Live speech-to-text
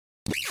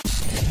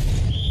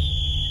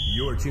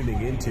You're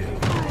tuning into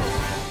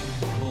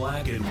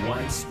Black and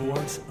White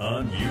Sports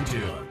on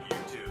YouTube.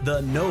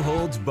 The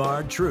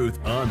no-holds-barred truth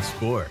on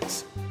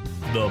sports.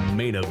 The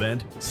main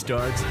event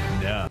starts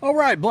now. All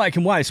right, Black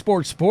and White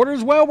Sports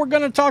supporters. Well, we're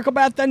going to talk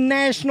about the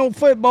National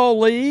Football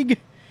League.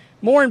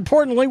 More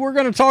importantly, we're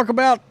going to talk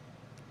about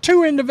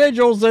two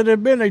individuals that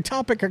have been a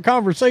topic of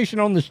conversation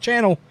on this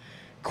channel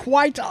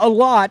quite a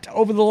lot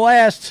over the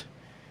last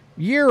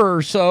year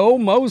or so.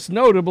 Most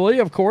notably,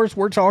 of course,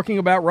 we're talking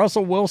about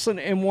Russell Wilson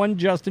and one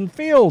Justin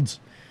Fields.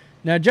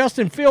 Now,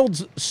 Justin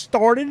Fields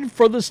started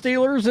for the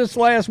Steelers this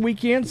last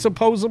weekend,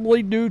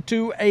 supposedly due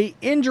to an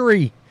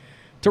injury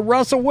to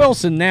Russell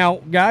Wilson. Now,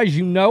 guys,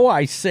 you know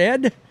I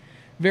said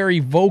very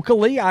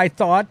vocally I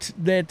thought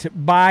that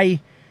by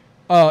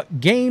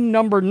game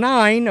number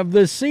 9 of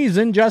this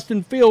season,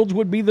 Justin Fields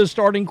would be the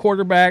starting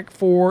quarterback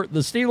for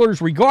the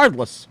Steelers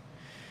regardless.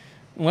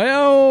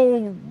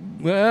 Well,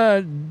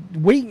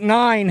 week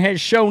 9 has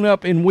shown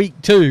up in week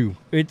 2,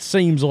 it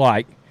seems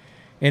like.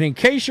 And in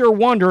case you're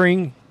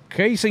wondering, in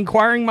case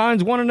inquiring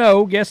minds want to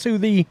know, guess who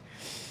the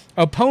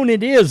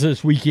opponent is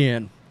this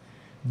weekend?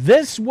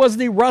 This was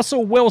the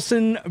Russell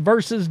Wilson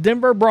versus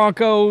Denver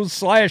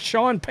Broncos /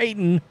 Sean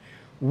Payton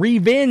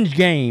revenge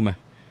game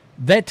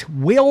that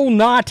will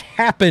not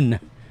happen.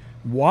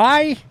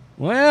 Why?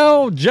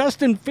 Well,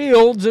 Justin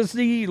Fields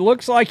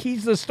looks like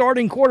he's the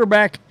starting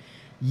quarterback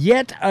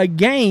yet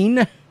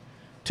again,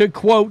 to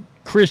quote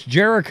Chris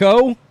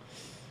Jericho,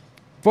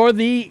 for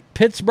the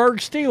Pittsburgh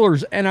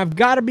Steelers. And I've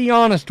got to be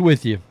honest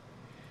with you.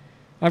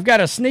 I've got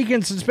a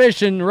sneaking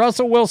suspicion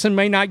Russell Wilson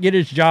may not get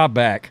his job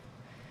back,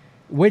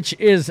 which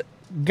is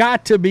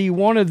got to be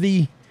one of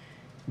the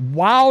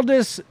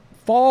wildest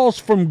falls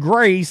from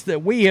grace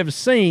that we have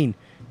seen.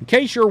 In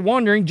case you're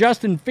wondering,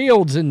 Justin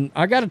Fields, and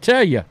I got to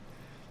tell you,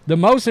 the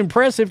most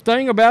impressive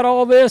thing about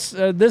all this,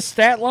 this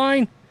stat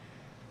line,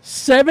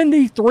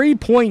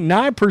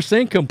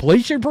 73.9%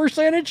 completion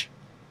percentage.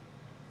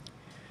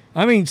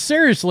 I mean,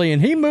 seriously,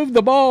 and he moved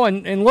the ball,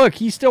 and look,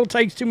 he still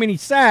takes too many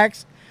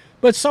sacks,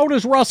 but so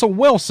does Russell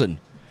Wilson.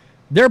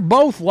 They're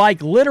both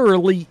like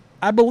literally,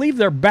 I believe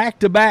they're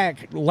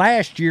back-to-back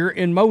last year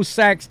in most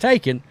sacks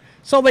taken,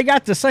 so they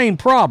got the same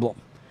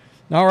problem.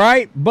 All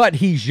right, but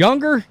he's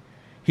younger,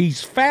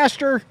 he's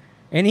faster,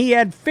 and he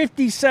had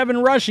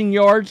 57 rushing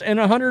yards and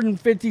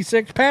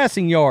 156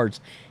 passing yards.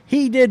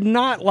 He did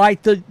not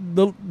light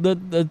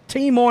the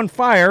team on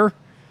fire,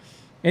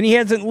 and he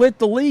hasn't lit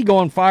the league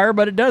on fire,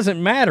 but it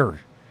doesn't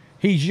matter.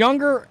 He's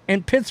younger,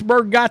 and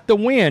Pittsburgh got the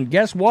win.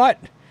 Guess what?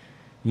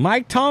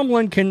 Mike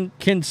Tomlin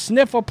can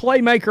sniff a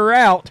playmaker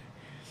out,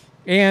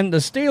 and the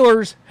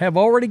Steelers have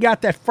already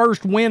got that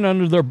first win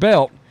under their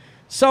belt.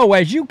 So,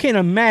 as you can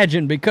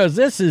imagine, because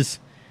this is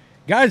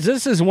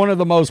one of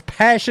the most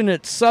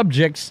passionate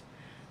subjects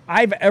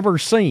I've ever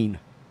seen.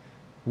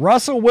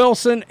 Russell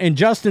Wilson and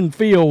Justin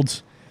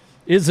Fields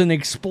is an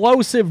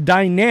explosive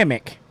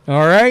dynamic,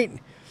 all right?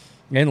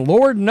 And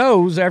Lord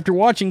knows, after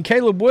watching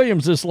Caleb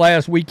Williams this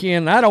last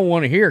weekend, I don't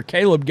want to hear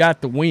Caleb got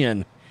the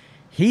win.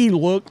 He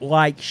looked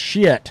like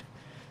shit.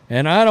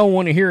 And I don't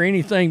want to hear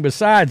anything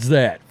besides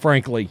that,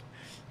 frankly.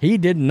 He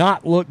did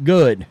not look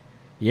good.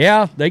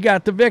 Yeah, they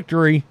got the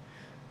victory,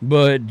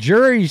 but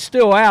jury's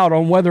still out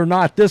on whether or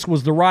not this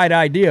was the right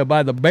idea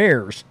by the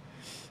Bears.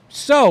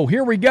 So,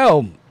 here we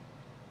go.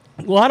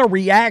 A lot of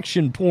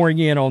reaction pouring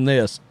in on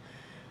this.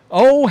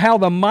 Oh, how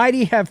the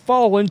mighty have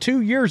fallen. 2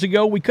 years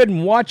ago, we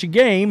couldn't watch a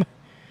game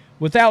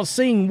without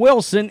seeing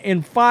Wilson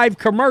in 5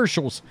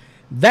 commercials.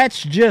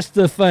 That's just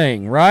the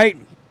thing, right?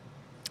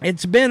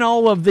 It's been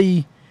all of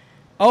the,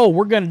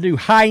 we're going to do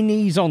high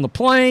knees on the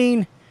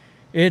plane.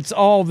 It's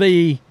all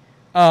the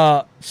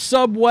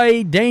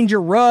Subway Danger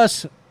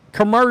Russ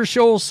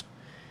commercials.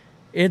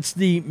 It's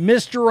the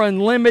Mr.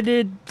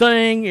 Unlimited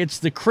thing. It's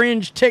the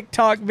cringe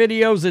TikTok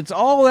videos. It's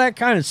all that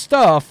kind of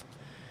stuff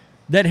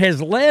that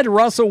has led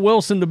Russell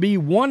Wilson to be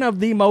one of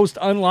the most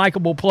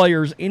unlikable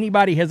players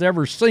anybody has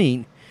ever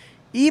seen,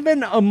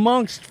 even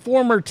amongst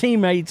former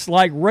teammates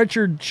like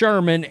Richard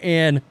Sherman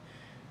and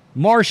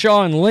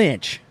Marshawn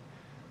Lynch.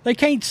 They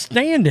can't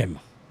stand him.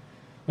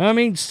 I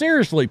mean,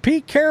 seriously,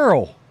 Pete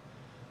Carroll,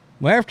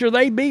 after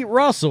they beat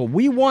Russell,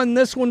 we won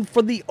this one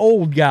for the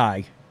old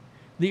guy,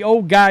 the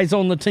old guys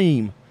on the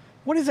team.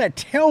 What does that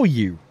tell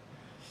you?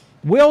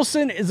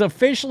 Wilson is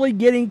officially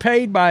getting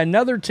paid by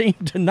another team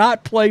to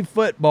not play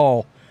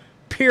football.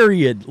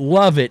 Period.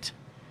 Love it.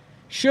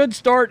 Should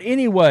start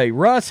anyway.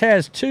 Russ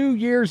has 2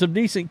 years of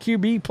decent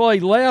QB play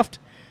left.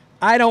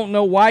 I don't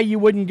know why you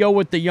wouldn't go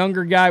with the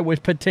younger guy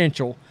with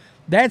potential.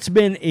 That's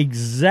been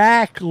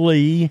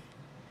exactly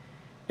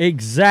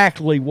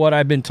what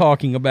I've been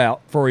talking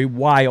about for a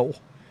while.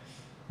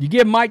 You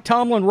give Mike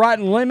Tomlin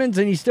rotten lemons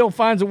and he still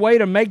finds a way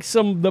to make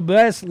some of the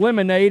best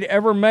lemonade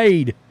ever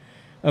made.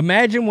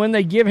 Imagine when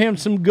they give him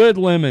some good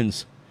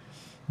lemons.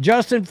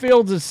 Justin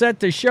Fields is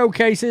set to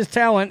showcase his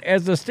talent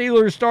as the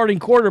Steelers' starting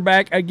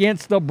quarterback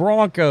against the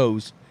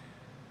Broncos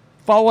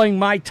following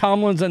Mike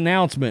Tomlin's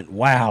announcement.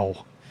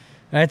 Wow.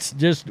 That's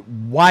just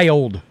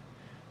wild.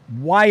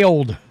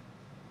 Wild.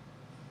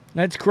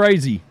 That's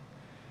crazy.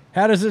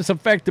 How does this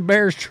affect the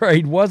Bears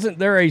trade? Wasn't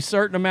there a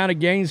certain amount of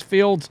games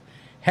Fields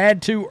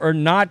had to or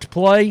not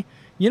play?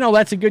 You know,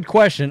 that's a good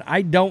question.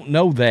 I don't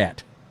know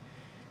that.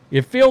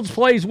 If Fields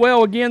plays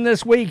well again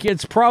this week,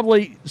 it's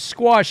probably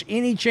squash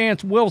any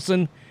chance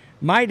Wilson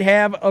might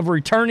have of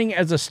returning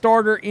as a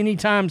starter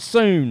anytime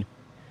soon.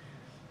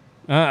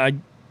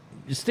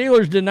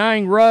 Steelers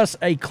denying Russ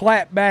a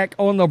clapback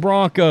on the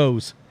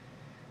Broncos.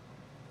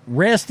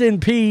 Rest in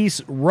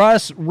peace,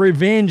 Russ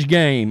revenge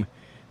game.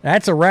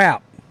 That's a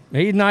wrap.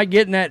 He's not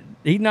getting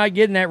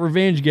that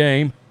revenge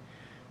game.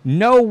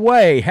 No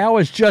way. How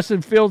is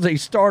Justin Fields a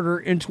starter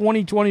in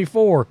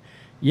 2024?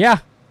 Yeah,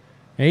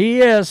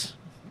 he is.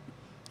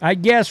 I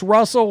guess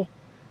Russell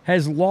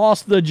has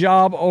lost the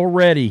job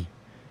already.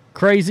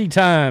 Crazy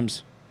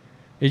times.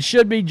 It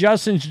should be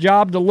Justin's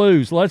job to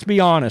lose. Let's be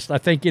honest. I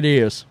think it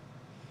is.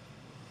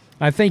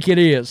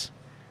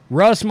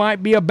 Russ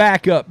might be a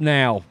backup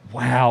now.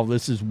 Wow,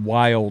 this is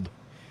wild.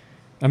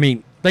 I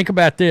mean, think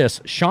about this.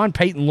 Sean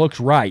Payton looks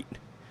right.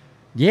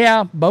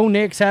 Yeah, Bo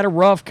Nix had a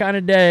rough kind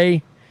of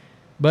day,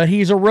 but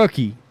he's a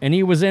rookie, and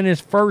he was in his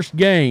first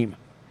game.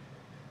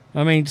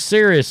 I mean,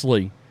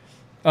 seriously.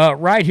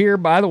 Right here,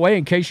 by the way,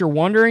 in case you're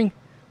wondering,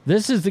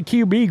 this is the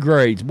QB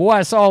grades. Boy,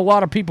 I saw a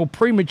lot of people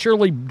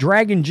prematurely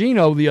dragging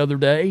Geno the other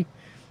day.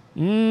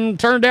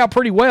 Turned out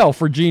pretty well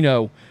for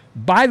Geno.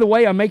 By the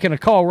way, I'm making a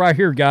call right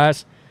here,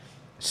 guys.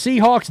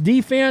 Seahawks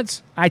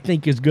defense, I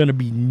think, is going to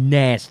be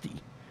nasty.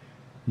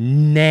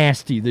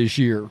 Nasty this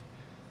year.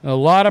 A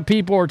lot of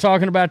people are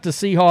talking about the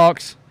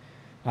Seahawks.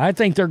 I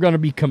think they're going to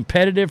be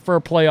competitive for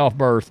a playoff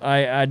berth.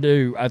 I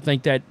do. I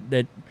think that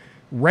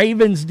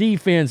Ravens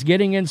defense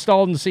getting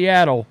installed in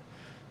Seattle,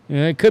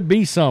 it could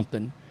be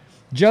something.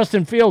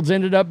 Justin Fields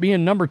ended up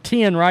being number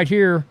 10 right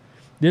here.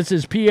 This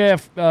is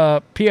PFF's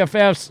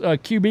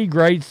QB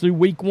grades through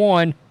week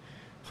 1.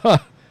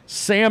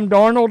 Sam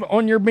Darnold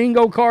on your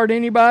bingo card,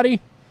 anybody?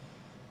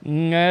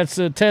 That's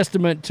a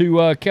testament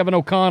to Kevin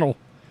O'Connell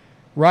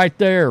right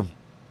there.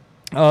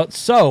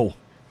 So,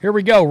 here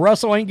we go.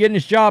 Russell ain't getting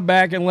his job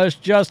back unless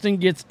Justin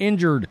gets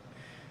injured.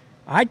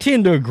 I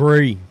tend to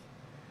agree.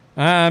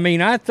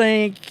 I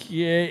think,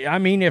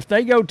 if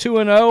they go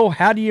 2-0,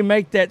 how do you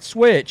make that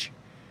switch?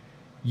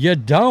 You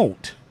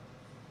don't.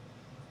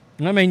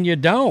 You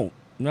don't.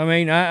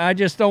 I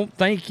just don't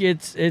think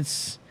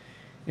it's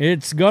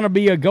going to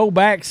be a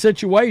go-back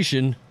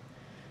situation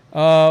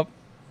for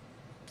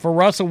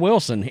Russell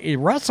Wilson.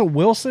 Russell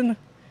Wilson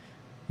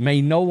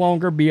may no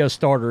longer be a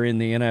starter in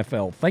the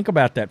NFL. Think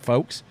about that,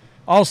 folks.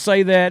 I'll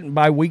say that, and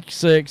by week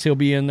 6, he'll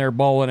be in there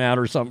balling out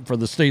or something for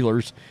the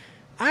Steelers.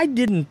 I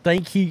didn't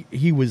think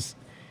he was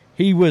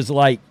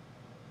like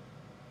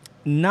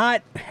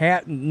not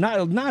have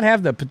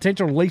the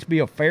potential to at least be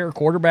a fair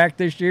quarterback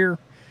this year.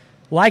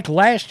 Like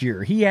last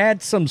year, he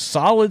had some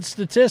solid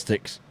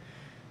statistics.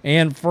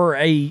 And for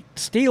a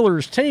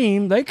Steelers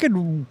team, they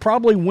could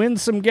probably win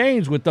some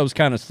games with those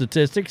kind of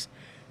statistics.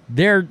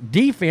 Their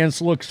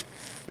defense looks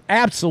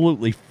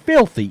absolutely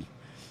filthy.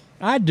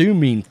 I do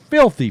mean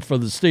filthy for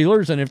the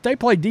Steelers. And if they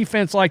play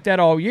defense like that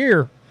all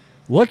year,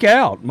 look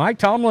out. Mike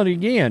Tomlin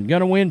again,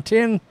 going to win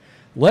 10,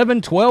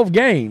 11, 12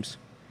 games.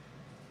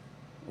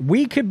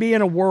 We could be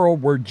in a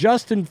world where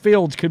Justin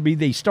Fields could be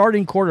the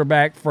starting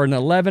quarterback for an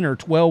 11 or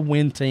 12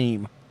 win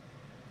team.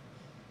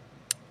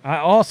 I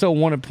also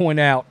want to point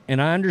out,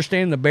 and I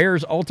understand the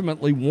Bears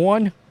ultimately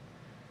won.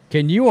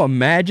 Can you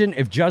imagine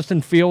if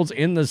Justin Fields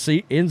ends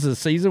the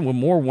season with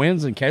more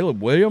wins than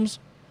Caleb Williams?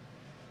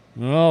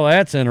 Oh,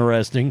 that's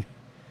interesting.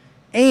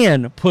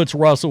 And puts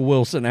Russell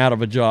Wilson out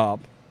of a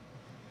job.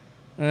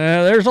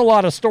 There's a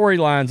lot of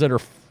storylines that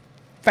are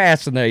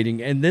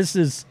fascinating, and this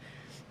is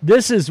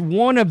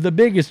one of the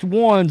biggest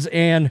ones,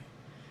 and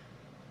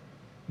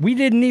we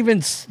didn't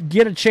even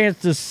get a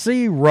chance to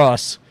see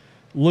Russ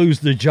lose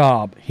the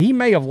job. He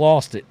may have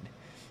lost it.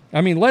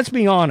 Let's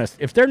be honest.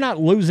 If they're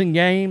not losing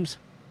games,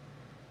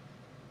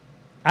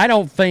 I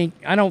don't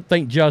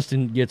think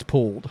Justin gets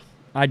pulled.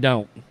 I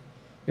don't.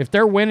 If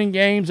they're winning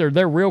games or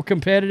they're real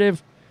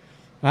competitive,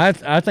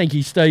 I think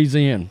he stays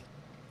in.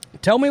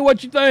 Tell me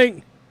what you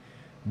think.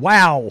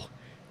 Wow.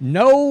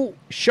 No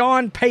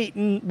Sean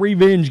Payton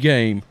revenge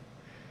game.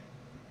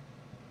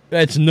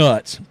 That's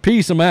nuts.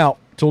 Peace. I'm out.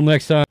 Till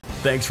next time.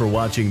 Thanks for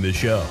watching the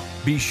show.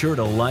 Be sure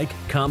to like,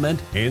 comment,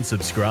 and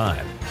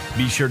subscribe.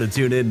 Be sure to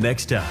tune in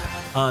next time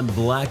on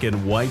Black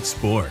and White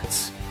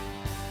Sports.